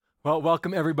Well,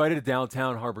 welcome everybody to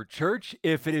Downtown Harbor Church.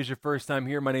 If it is your first time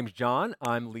here, my name's John.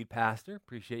 I'm the lead pastor.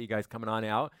 Appreciate you guys coming on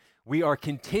out. We are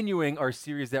continuing our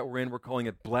series that we're in. We're calling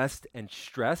it Blessed and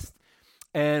Stressed.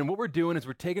 And what we're doing is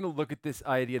we're taking a look at this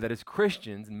idea that as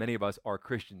Christians, and many of us are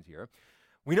Christians here,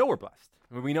 we know we're blessed.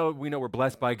 I mean, we know we're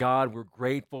blessed by God. We're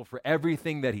grateful for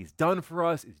everything that He's done for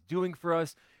us, is doing for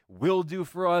us, will do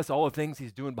for us, all the things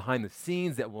He's doing behind the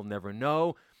scenes that we'll never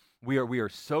know. We are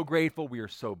so grateful. We are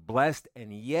so blessed,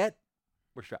 and yet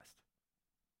we're stressed.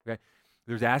 Okay?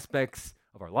 There's aspects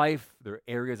of our life, there are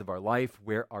areas of our life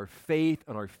where our faith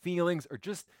and our feelings are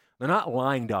just, they're not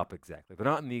lined up exactly.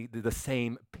 They're not in the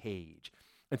same page.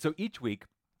 And so each week,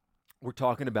 we're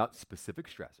talking about specific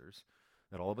stressors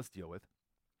that all of us deal with.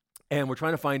 And we're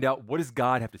trying to find out, what does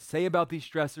God have to say about these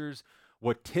stressors?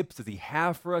 What tips does He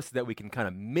have for us so that we can kind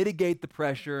of mitigate the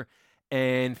pressure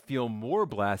and feel more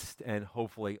blessed and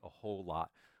hopefully a whole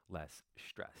lot less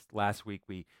stressed. Last week,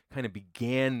 we kind of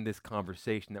began this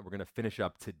conversation that we're going to finish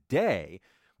up today.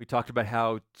 We talked about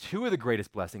how two of the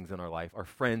greatest blessings in our life are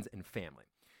friends and family.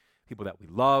 People that we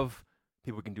love,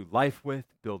 people we can do life with,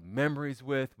 build memories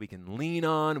with, we can lean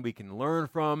on, we can learn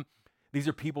from. These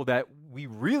are people that we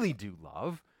really do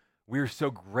love. We're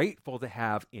so grateful to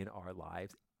have in our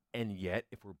lives. And yet,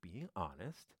 if we're being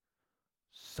honest,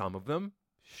 some of them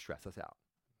stress us out,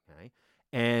 okay?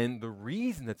 And the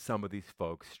reason that some of these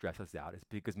folks stress us out is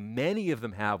because many of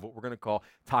them have what we're going to call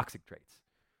toxic traits,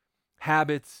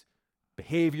 habits,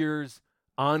 behaviors,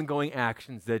 ongoing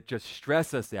actions that just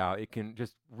stress us out. It can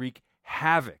just wreak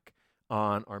havoc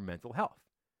on our mental health.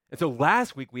 And so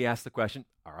last week we asked the question,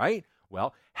 all right,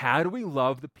 well, how do we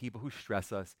love the people who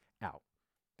stress us out?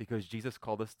 Because Jesus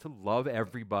called us to love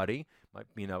everybody.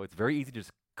 It's very easy to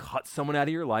just cut someone out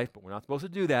of your life, but we're not supposed to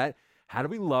do that. How do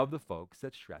we love the folks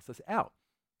that stress us out?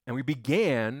 And we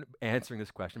began answering this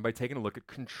question by taking a look at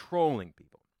controlling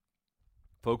people.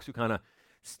 Folks who kind of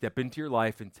step into your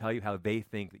life and tell you how they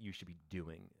think that you should be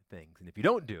doing things. And if you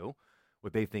don't do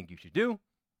what they think you should do,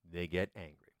 they get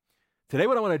angry. Today,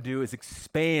 what I want to do is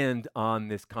expand on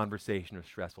this conversation of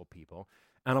stressful people.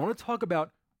 And I want to talk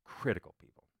about critical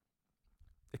people.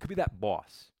 It could be that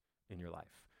boss in your life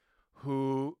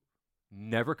who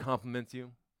never compliments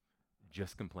you,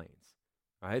 just complains.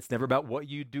 All right? It's never about what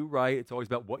you do right. It's always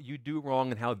about what you do wrong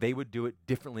and how they would do it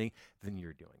differently than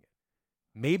you're doing it.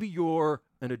 Maybe you're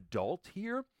an adult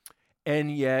here,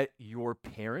 and yet your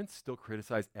parents still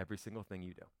criticize every single thing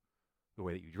you do. The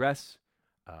way that you dress,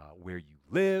 where you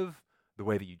live, the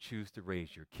way that you choose to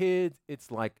raise your kids.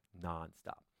 It's like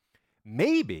nonstop.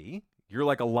 Maybe you're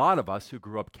like a lot of us who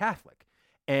grew up Catholic,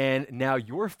 and now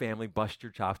your family busts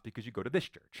your chops because you go to this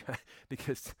church.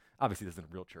 Because obviously this isn't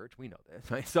a real church. We know this,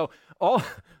 right? So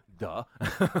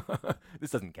this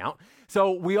doesn't count.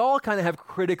 So we all kind of have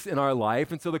critics in our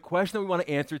life. And so the question that we want to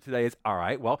answer today is, all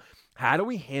right, well, how do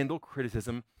we handle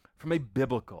criticism from a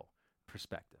biblical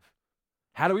perspective?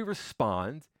 How do we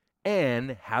respond?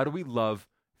 And how do we love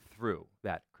through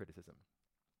that criticism?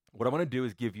 What I want to do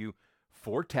is give you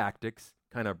 4 tactics,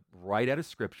 kind of right out of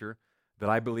Scripture, that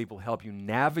I believe will help you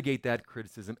navigate that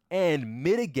criticism and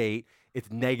mitigate its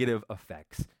negative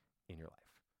effects in your life.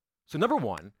 So number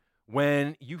 1,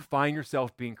 when you find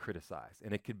yourself being criticized,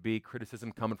 and it could be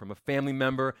criticism coming from a family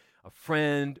member, a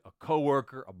friend, a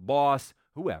coworker, a boss,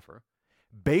 whoever,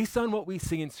 based on what we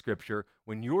see in Scripture,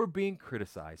 when you're being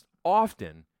criticized,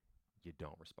 often you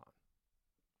don't respond.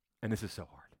 And this is so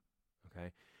hard,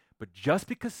 okay? But just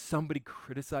because somebody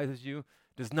criticizes you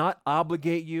does not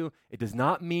obligate you. It does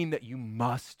not mean that you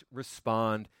must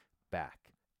respond back.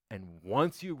 And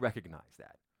once you recognize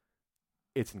that,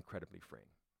 it's incredibly freeing.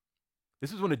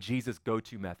 This is one of Jesus'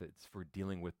 go-to methods for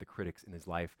dealing with the critics in his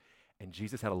life, and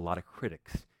Jesus had a lot of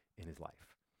critics in his life.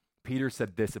 Peter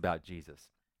said this about Jesus.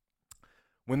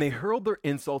 When they hurled their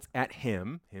insults at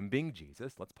him being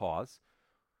Jesus, let's pause.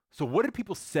 So what did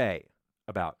people say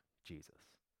about Jesus?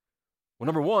 Well,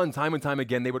 number 1, time and time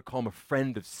again, they would call him a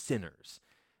friend of sinners.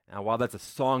 Now, while that's a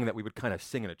song that we would kind of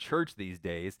sing in a church these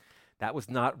days, that was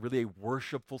not really a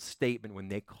worshipful statement when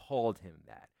they called him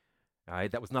that. All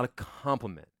right? That was not a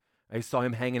compliment. They saw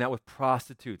him hanging out with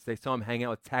prostitutes. They saw him hanging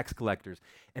out with tax collectors,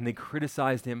 and they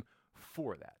criticized him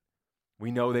for that.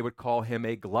 We know they would call him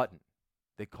a glutton.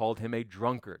 They called him a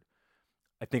drunkard.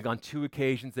 I think on 2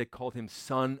 occasions they called him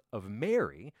Son of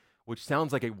Mary, which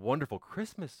sounds like a wonderful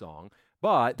Christmas song,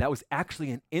 but that was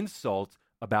actually an insult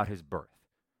about his birth.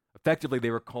 Effectively, they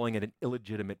were calling it an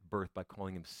illegitimate birth by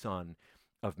calling him Son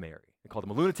of Mary. They called him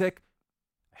a lunatic,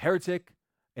 a heretic,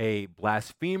 a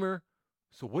blasphemer.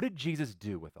 So what did Jesus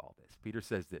do with all this? Peter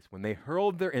says this, when they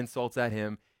hurled their insults at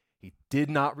him, he did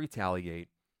not retaliate.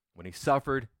 When he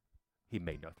suffered, he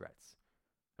made no threats.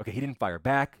 Okay, he didn't fire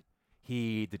back.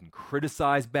 He didn't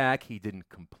criticize back. He didn't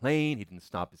complain. He didn't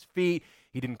stomp his feet.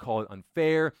 He didn't call it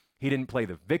unfair. He didn't play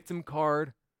the victim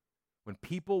card. When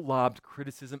people lobbed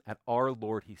criticism at our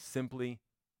Lord, he simply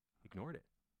ignored it.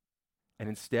 And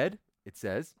instead, it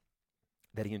says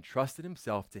that he entrusted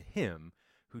himself to him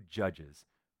who judges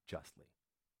justly.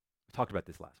 We talked about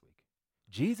this last week.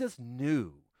 Jesus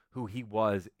knew who he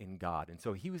was in God, and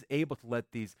so he was able to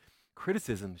let these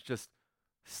criticisms just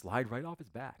slide right off his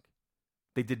back.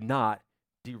 They did not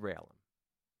derail him.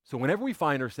 So whenever we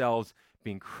find ourselves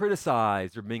being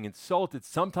criticized or being insulted,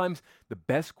 sometimes the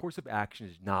best course of action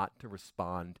is not to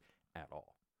respond at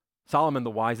all. Solomon,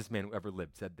 the wisest man who ever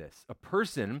lived, said this: a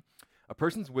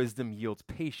person's wisdom yields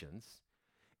patience.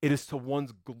 It is to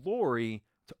one's glory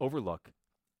to overlook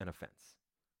an offense.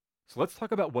 So let's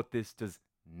talk about what this does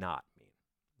not mean,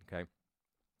 okay?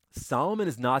 Solomon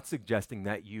is not suggesting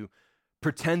that you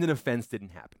pretend an offense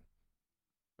didn't happen.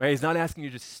 Right? He's not asking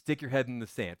you to just stick your head in the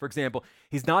sand. For example,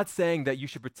 he's not saying that you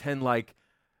should pretend like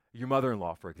your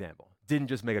mother-in-law, for example, didn't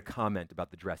just make a comment about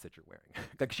the dress that you're wearing.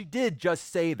 Like she did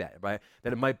just say that, right?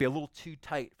 That it might be a little too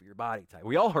tight for your body type.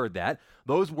 We all heard that.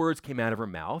 Those words came out of her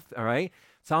mouth, all right?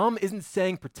 Solomon isn't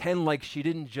saying pretend like she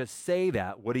didn't just say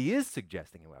that. What he is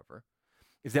suggesting, however,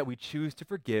 is that we choose to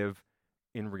forgive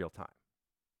in real time.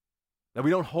 That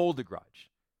we don't hold a grudge.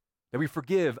 That we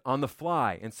forgive on the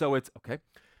fly. And so it's, okay,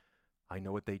 I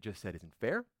know what they just said isn't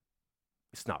fair.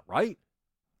 It's not right.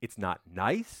 It's not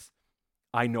nice.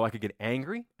 I know I could get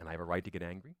angry, and I have a right to get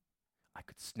angry. I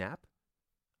could snap.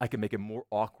 I could make it more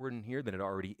awkward in here than it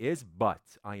already is, but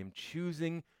I am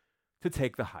choosing to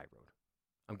take the high road.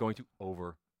 I'm going to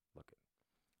overlook it.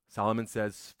 Solomon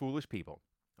says foolish people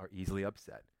are easily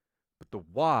upset, but the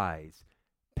wise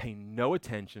pay no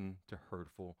attention to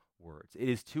hurtful words. It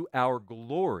is to our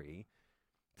glory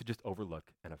to just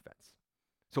overlook an offense.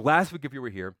 So last week, if you were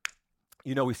here,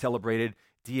 you know we celebrated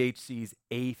DHC's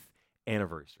 8th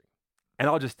anniversary. And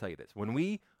I'll just tell you this. When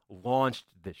we launched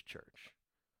this church,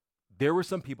 there were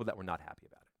some people that were not happy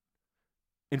about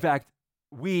it. In fact,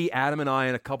 we, Adam and I,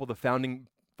 and a couple of the founding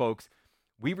folks,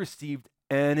 we received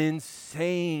an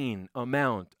insane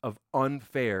amount of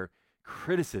unfair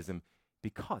criticism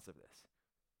because of this.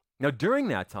 Now, during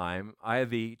that time, I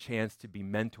had the chance to be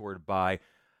mentored by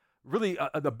really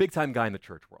a big-time guy in the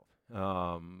church world.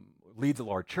 Leads a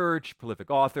large church, prolific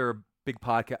author, big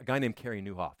podcast, a guy named Carey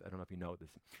Nieuwhof. I don't know if you know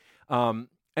this.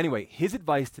 Anyway, his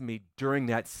advice to me during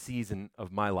that season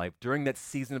of my life, during that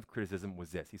season of criticism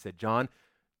was this. He said, John,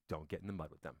 don't get in the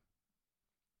mud with them.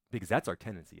 Because that's our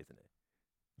tendency, isn't it?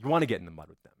 You want to get in the mud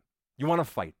with them. You want to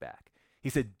fight back. He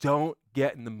said, don't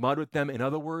get in the mud with them. In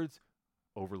other words,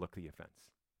 overlook the offense.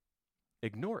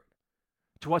 Ignore it.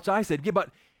 To which I said, yeah, but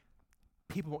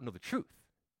people won't know the truth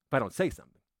if I don't say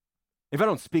something. If I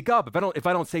don't speak up, if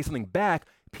I don't say something back,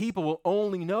 people will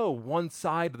only know one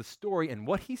side of the story. And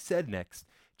what he said next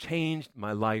changed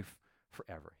my life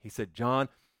forever. He said, John,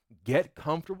 get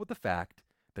comfortable with the fact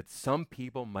that some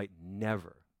people might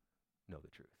never know the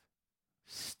truth.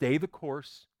 Stay the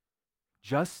course.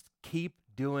 Just keep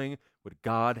doing what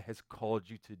God has called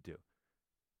you to do.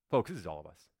 Folks, this is all of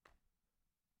us.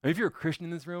 I mean, if you're a Christian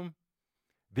in this room,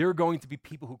 there are going to be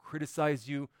people who criticize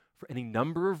you for any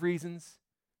number of reasons,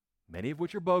 many of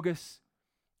which are bogus,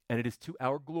 and it is to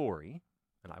our glory,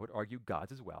 and I would argue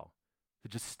God's as well, to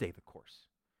just stay the course.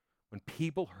 When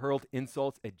people hurled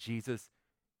insults at Jesus,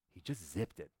 he just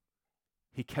zipped it.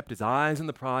 He kept his eyes on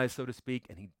the prize, so to speak,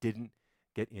 and he didn't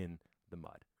get in the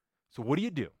mud. So what do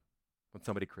you do when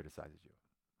somebody criticizes you?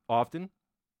 Often,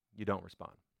 you don't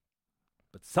respond.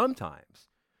 But sometimes,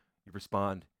 you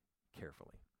respond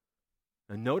carefully.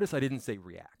 Now notice I didn't say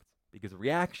react, because a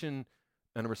reaction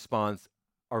and a response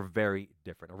are very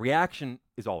different. A reaction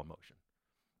is all emotion.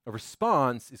 A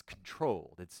response is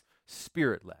controlled. It's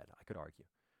spirit-led, I could argue.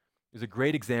 There's a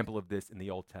great example of this in the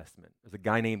Old Testament. There's a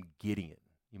guy named Gideon.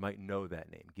 You might know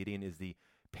that name. Gideon is the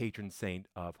patron saint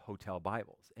of hotel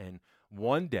Bibles. And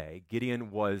one day,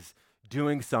 Gideon was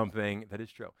doing something that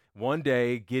is true. One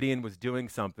day, Gideon was doing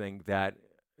something that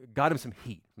got him some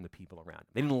heat from the people around him.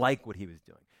 They didn't like what he was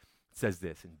doing. It says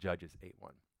this in Judges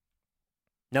 8:1.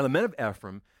 Now the men of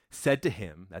Ephraim said to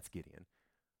him, that's Gideon,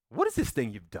 what is this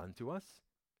thing you've done to us?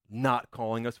 Not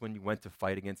calling us when you went to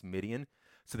fight against Midian.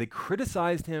 So they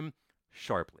criticized him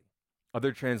sharply.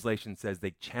 Other translation says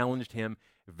they challenged him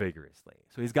vigorously.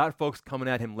 So he's got folks coming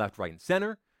at him left, right, and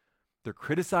center. They're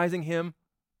criticizing him.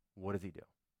 What does he do?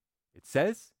 It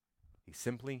says he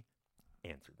simply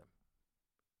answered them.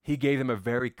 He gave them a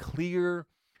very clear,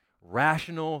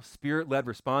 rational, spirit-led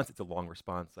response. It's a long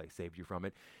response. I saved you from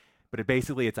it. But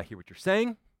it's I hear what you're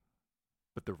saying,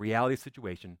 but the reality of the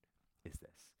situation is this.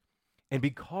 And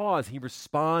because he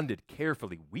responded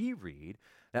carefully, we read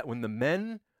that when the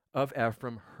men of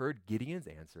Ephraim heard Gideon's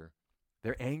answer,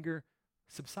 their anger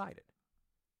subsided.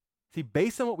 See,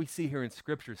 based on what we see here in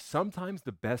Scripture, sometimes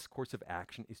the best course of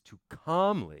action is to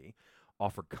calmly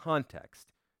offer context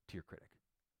to your critic.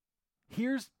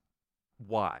 Here's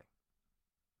why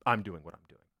I'm doing what I'm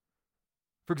doing.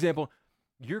 For example,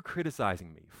 you're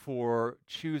criticizing me for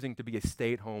choosing to be a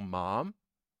stay-at-home mom,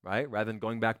 right, rather than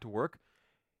going back to work.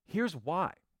 Here's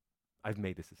why I've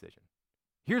made this decision.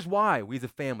 Here's why we as a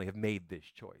family have made this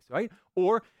choice, right?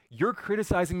 Or you're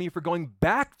criticizing me for going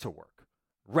back to work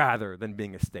rather than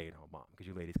being a stay-at-home mom because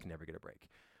you ladies can never get a break.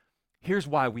 Here's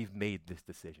why we've made this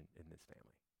decision in this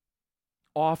family.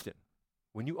 Often,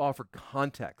 when you offer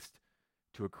context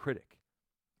to a critic,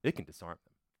 it can disarm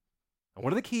them. And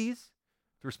one of the keys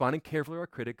to responding carefully to our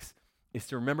critics is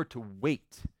to remember to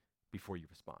wait before you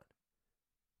respond.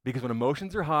 Because when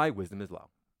emotions are high, wisdom is low.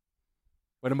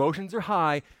 When emotions are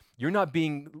high, you're not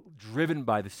being driven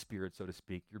by the Spirit, so to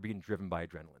speak. You're being driven by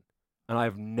adrenaline. And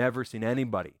I've never seen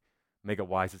anybody make a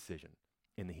wise decision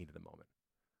in the heat of the moment.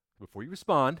 Before you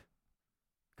respond,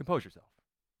 compose yourself.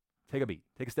 Take a beat.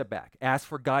 Take a step back. Ask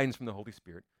for guidance from the Holy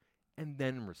Spirit, and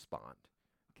then respond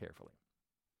carefully.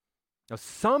 Now,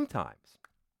 sometimes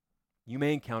you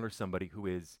may encounter somebody who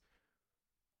is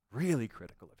really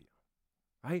critical of you,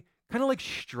 right? Kind of like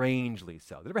strangely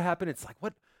so. Did it ever happen? It's like,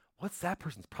 what's that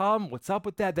person's problem? What's up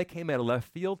with that? That came out of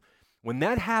left field. When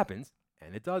that happens,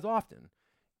 and it does often,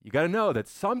 you got to know that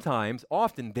sometimes,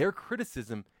 often, their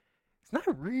criticism is not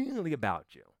really about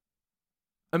you.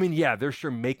 I mean, yeah, they're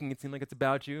sure making it seem like it's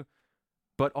about you,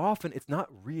 but often it's not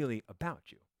really about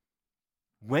you.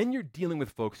 When you're dealing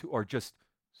with folks who are just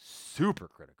super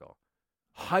critical,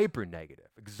 hyper negative,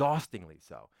 exhaustingly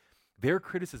so, their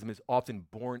criticism is often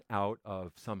born out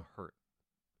of some hurt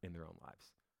in their own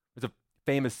lives. There's a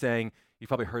famous saying you've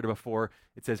probably heard it before.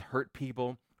 It says, hurt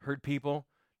people, hurt people.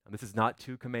 And this is not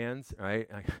two commands, right?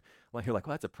 You're like,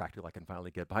 well, that's a practical I can finally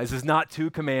get by. This is not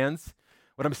two commands.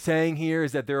 What I'm saying here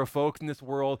is that there are folks in this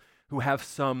world who have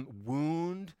some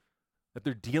wound that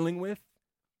they're dealing with,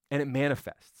 and it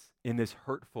manifests in this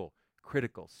hurtful,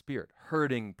 critical spirit.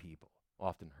 Hurting people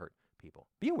often hurt people.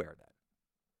 Be aware of that.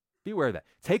 Be aware of that.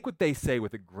 Take what they say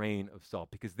with a grain of salt,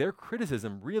 because their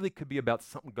criticism really could be about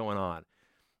something going on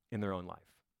in their own life.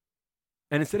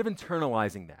 And instead of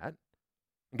internalizing that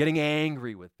and getting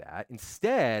angry with that,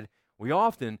 instead, we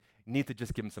often need to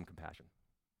just give them some compassion.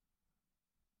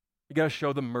 You got to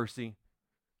show them mercy.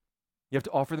 You have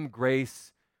to offer them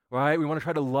grace, right? We want to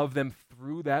try to love them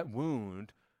through that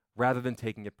wound rather than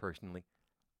taking it personally.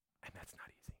 And that's not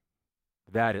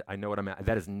easy. I know what I'm at.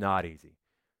 That is not easy.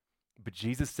 But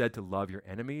Jesus said to love your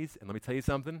enemies, and let me tell you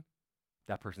something,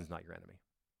 that person's not your enemy.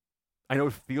 I know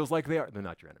it feels like they are. They're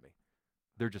not your enemy.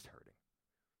 They're just hurting.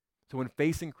 So when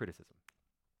facing criticism,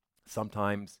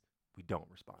 sometimes we don't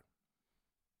respond.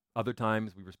 Other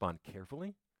times we respond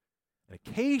carefully, and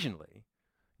occasionally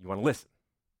you want to listen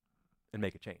and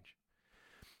make a change.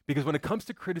 Because when it comes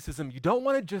to criticism, you don't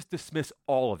want to just dismiss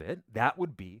all of it. That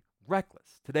would be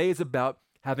reckless. Today is about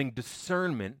having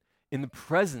discernment in the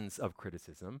presence of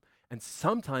criticism, and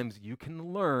sometimes you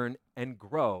can learn and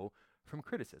grow from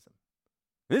criticism.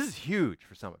 This is huge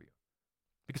for some of you.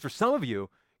 Because for some of you,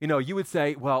 you would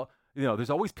say, well, there's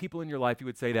always people in your life you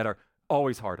would say that are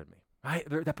always hard on me,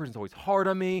 right? That person's always hard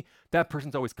on me. That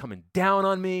person's always coming down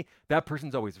on me. That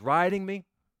person's always riding me.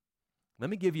 Let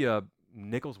me give you a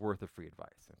nickel's worth of free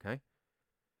advice, okay?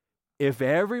 If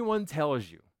everyone tells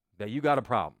you that you got a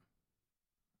problem,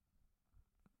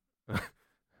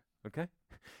 okay?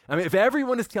 I mean, if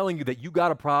everyone is telling you that you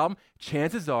got a problem,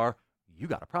 chances are you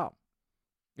got a problem.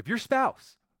 If your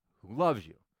spouse, who loves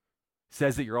you,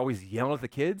 says that you're always yelling at the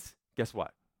kids, guess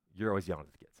what? You're always yelling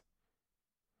at the kids.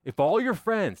 If all your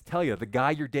friends tell you the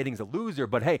guy you're dating is a loser,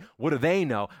 but hey, what do they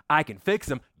know? I can fix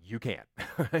him. You can't.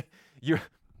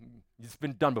 It's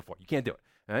been done before. You can't do it.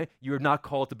 Right? You are not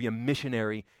called to be a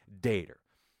missionary dater.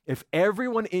 If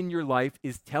everyone in your life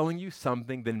is telling you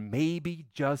something, then maybe,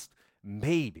 just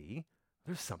maybe,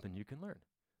 there's something you can learn.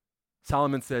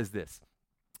 Solomon says this: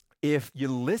 if you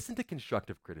listen to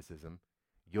constructive criticism,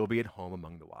 you'll be at home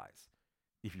among the wise.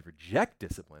 If you reject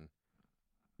discipline,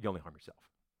 you only harm yourself.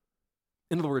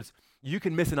 In other words, you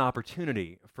can miss an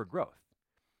opportunity for growth.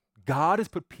 God has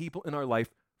put people in our life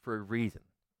for a reason,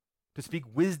 to speak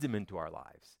wisdom into our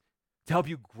lives, to help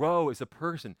you grow as a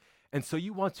person. And so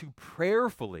you want to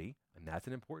prayerfully, and that's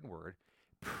an important word,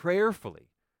 prayerfully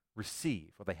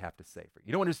receive what they have to say for you.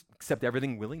 You don't want to just accept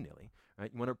everything willy-nilly,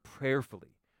 right? You want to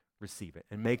prayerfully receive it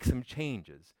and make some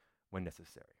changes when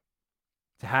necessary.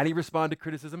 So how do you respond to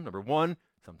criticism? Number one,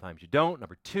 sometimes you don't.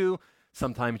 Number two,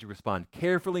 Sometimes you respond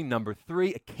carefully. Number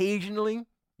 3, occasionally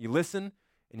you listen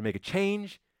and you make a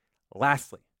change.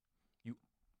 Lastly, you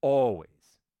always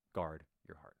guard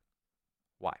your heart.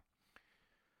 Why?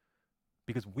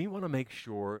 Because we want to make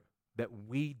sure that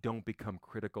we don't become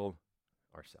critical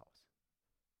ourselves.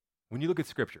 When you look at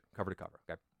Scripture, cover to cover,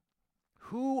 okay?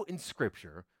 Who in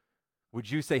Scripture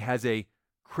would you say has a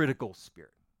critical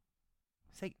spirit?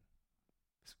 Satan.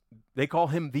 They call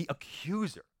him the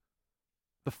accuser,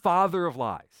 the father of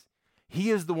lies. He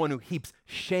is the one who heaps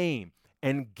shame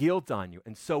and guilt on you.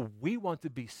 And so we want to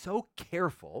be so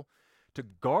careful to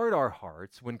guard our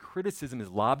hearts when criticism is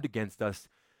lobbed against us,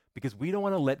 because we don't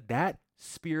want to let that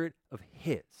spirit of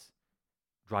his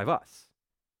drive us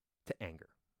to anger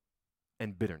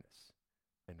and bitterness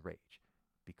and rage,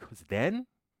 because then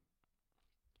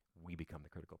we become the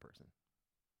critical person.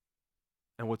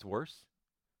 And what's worse,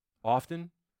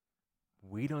 often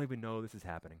we don't even know this is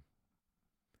happening,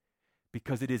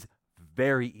 because it is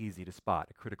very easy to spot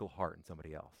a critical heart in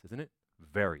somebody else, isn't it?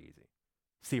 Very easy.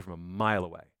 See it from a mile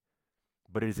away.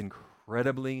 But it is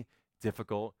incredibly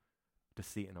difficult to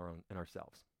see in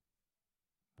ourselves.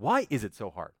 Why is it so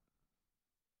hard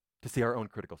to see our own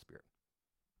critical spirit?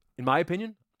 In my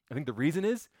opinion, I think the reason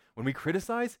is when we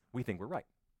criticize, we think we're right.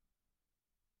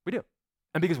 We do.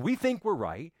 And because we think we're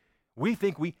right, we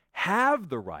think we have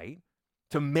the right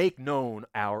to make known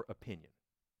our opinion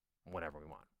whenever we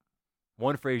want.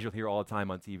 One phrase you'll hear all the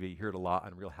time on TV, you hear it a lot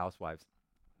on Real Housewives.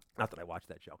 Not that I watch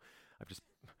that show.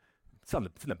 It's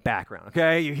in the background,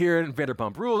 okay? You hear it in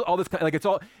Vanderpump Rules, all this kind, like it's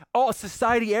all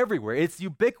society everywhere. It's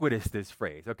ubiquitous, this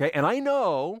phrase, okay? And I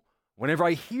know whenever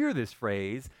I hear this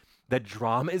phrase that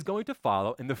drama is going to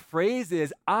follow, and the phrase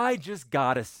is, I just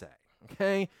gotta say,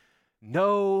 okay?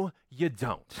 No, you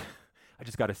don't. I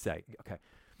just gotta say, okay?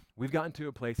 We've gotten to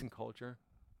a place in culture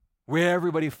where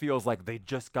everybody feels like they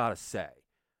just gotta say,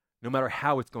 no matter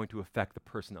how it's going to affect the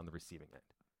person on the receiving end.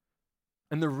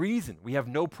 And the reason we have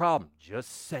no problem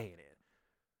just saying it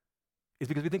is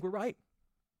because we think we're right.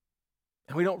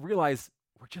 And we don't realize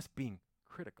we're just being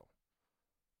critical.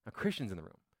 Now, Christians in the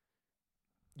room,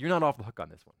 you're not off the hook on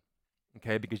this one,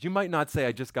 okay? Because you might not say,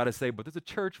 I just got to say, but there's a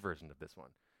church version of this one,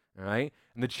 all right?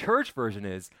 And the church version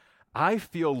is, I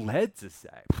feel led to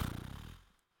say,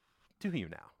 do you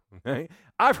now, okay?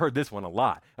 I've heard this one a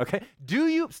lot, okay? Do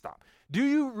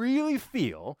you really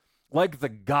feel like the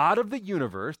God of the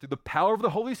universe, through the power of the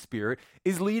Holy Spirit,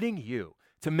 is leading you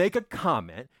to make a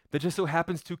comment that just so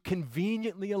happens to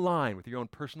conveniently align with your own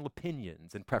personal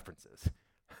opinions and preferences?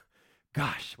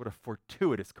 Gosh, what a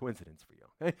fortuitous coincidence for you.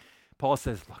 Okay? Paul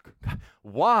says, look,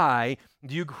 why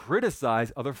do you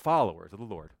criticize other followers of the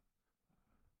Lord?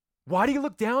 Why do you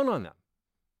look down on them?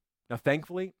 Now,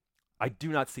 thankfully, I do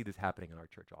not see this happening in our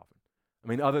church often. I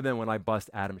mean, other than when I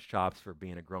bust Adam's chops for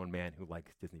being a grown man who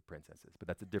likes Disney princesses. But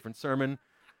that's a different sermon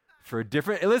for a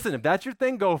different... Listen, if that's your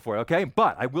thing, go for it, okay?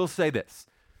 But I will say this.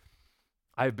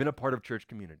 I've been a part of church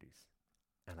communities,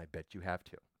 and I bet you have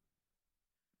too,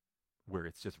 where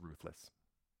it's just ruthless.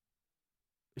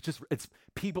 It's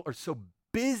people are so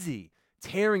busy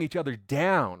tearing each other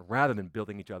down rather than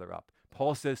building each other up.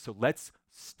 Paul says, so let's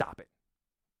stop it.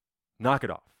 Knock it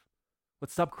off.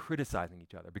 Let's stop criticizing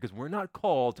each other, because we're not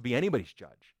called to be anybody's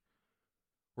judge.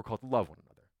 We're called to love one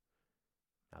another.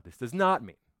 Now, this does not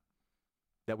mean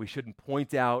that we shouldn't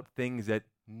point out things that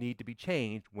need to be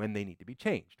changed when they need to be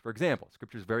changed. For example,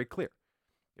 Scripture is very clear.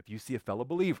 If you see a fellow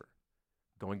believer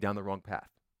going down the wrong path,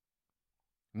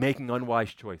 making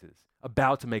unwise choices,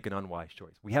 about to make an unwise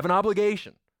choice, we have an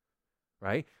obligation,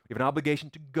 right? We have an obligation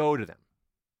to go to them,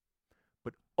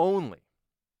 but only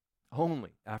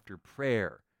after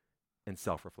prayer and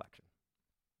self-reflection.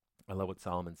 I love what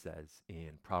Solomon says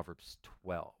in Proverbs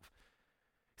 12.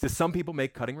 He says, some people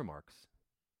make cutting remarks,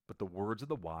 but the words of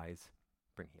the wise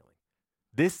bring healing.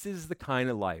 This is the kind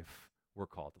of life we're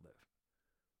called to live.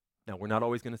 Now, we're not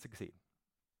always going to succeed.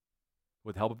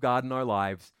 With the help of God in our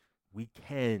lives, we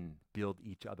can build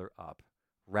each other up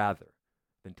rather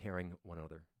than tearing one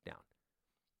another down.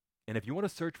 And if you want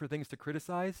to search for things to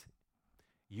criticize,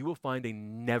 you will find a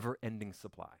never-ending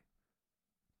supply.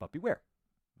 But beware,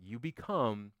 you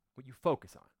become what you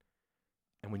focus on.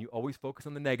 And when you always focus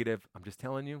on the negative, I'm just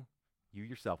telling you, you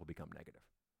yourself will become negative.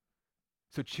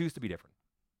 So choose to be different.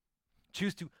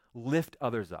 Choose to lift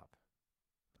others up,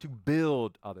 to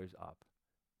build others up,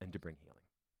 and to bring healing.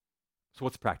 So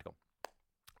what's practical?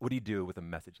 What do you do with a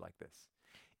message like this?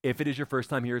 If it is your first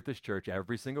time here at this church,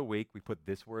 every single week we put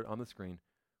this word on the screen.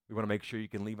 We want to make sure you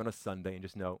can leave on a Sunday and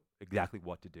just know exactly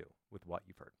what to do with what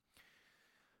you've heard.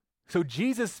 So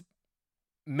Jesus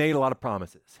made a lot of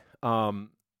promises.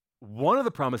 one of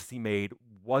the promises he made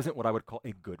wasn't what I would call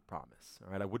a good promise.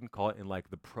 All right, I wouldn't call it in like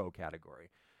the pro category.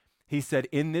 He said,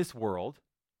 in this world,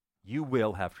 you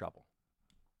will have trouble.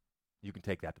 You can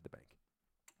take that to the bank.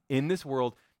 In this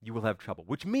world, you will have trouble,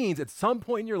 which means at some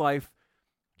point in your life,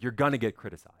 you're going to get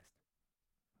criticized.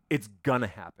 It's going to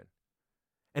happen.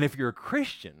 And if you're a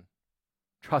Christian,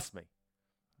 trust me,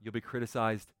 you'll be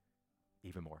criticized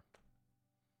even more.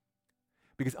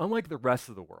 Because unlike the rest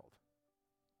of the world,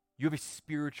 you have a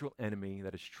spiritual enemy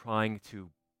that is trying to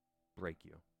break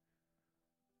you.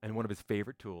 And one of his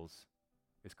favorite tools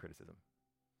is criticism.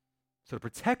 So to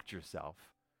protect yourself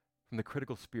from the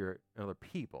critical spirit in other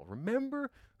people, remember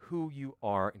who you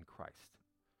are in Christ.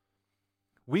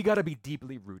 We got to be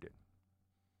deeply rooted.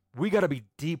 We got to be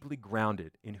deeply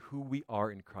grounded in who we are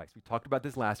in Christ. We talked about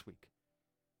this last week.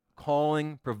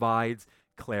 Calling provides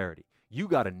clarity. You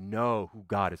got to know who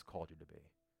God has called you to be.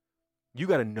 You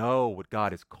got to know what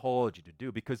God has called you to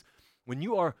do, because when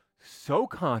you are so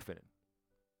confident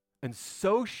and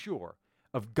so sure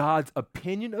of God's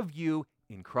opinion of you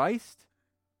in Christ,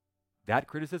 that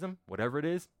criticism, whatever it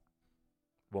is,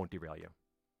 won't derail you.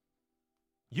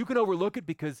 You can overlook it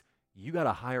because you got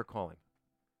a higher calling.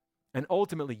 And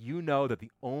ultimately, you know that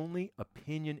the only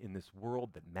opinion in this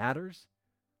world that matters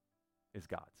is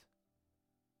God's.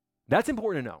 That's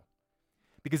important to know.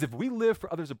 Because if we live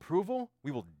for others' approval,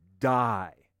 we will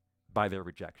die by their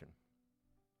rejection.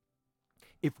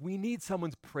 If we need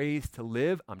someone's praise to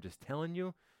live, I'm just telling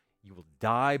you, you will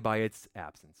die by its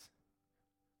absence.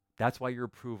 That's why your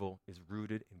approval is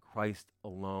rooted in Christ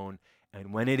alone.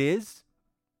 And when it is,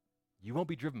 you won't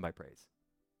be driven by praise.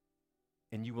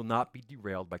 And you will not be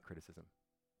derailed by criticism.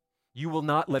 You will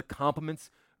not let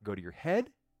compliments go to your head,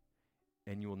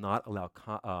 and you will not allow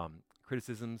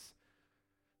criticisms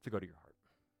to go to your heart.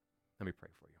 Let me pray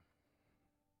for you.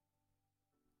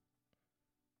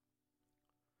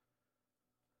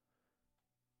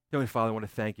 Heavenly Father, I want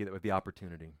to thank you that we have the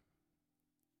opportunity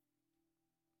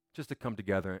just to come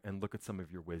together and look at some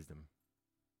of your wisdom.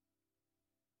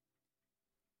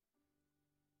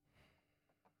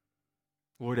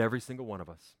 Lord, every single one of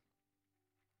us,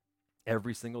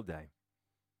 every single day,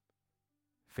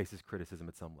 faces criticism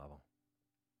at some level.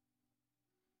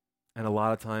 And a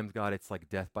lot of times, God, it's like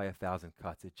death by 1,000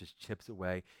 cuts. It just chips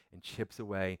away and chips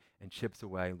away and chips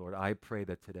away. Lord, I pray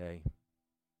that today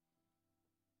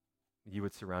you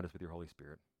would surround us with your Holy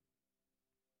Spirit.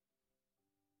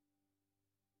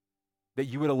 That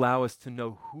you would allow us to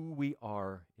know who we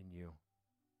are in you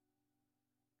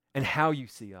and how you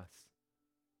see us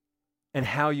and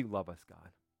how you love us, God.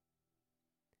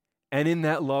 And in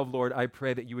that love, Lord, I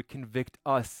pray that you would convict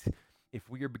us if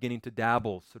we are beginning to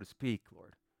dabble, so to speak,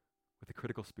 Lord, with a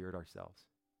critical spirit ourselves.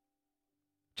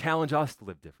 Challenge us to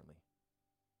live differently.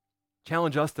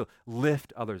 Challenge us to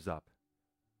lift others up,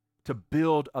 to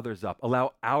build others up.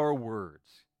 Allow our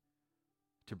words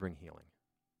to bring healing.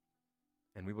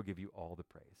 And we will give you all the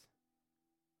praise.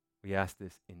 We ask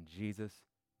this in Jesus'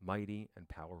 mighty and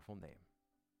powerful name.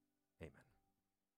 Amen.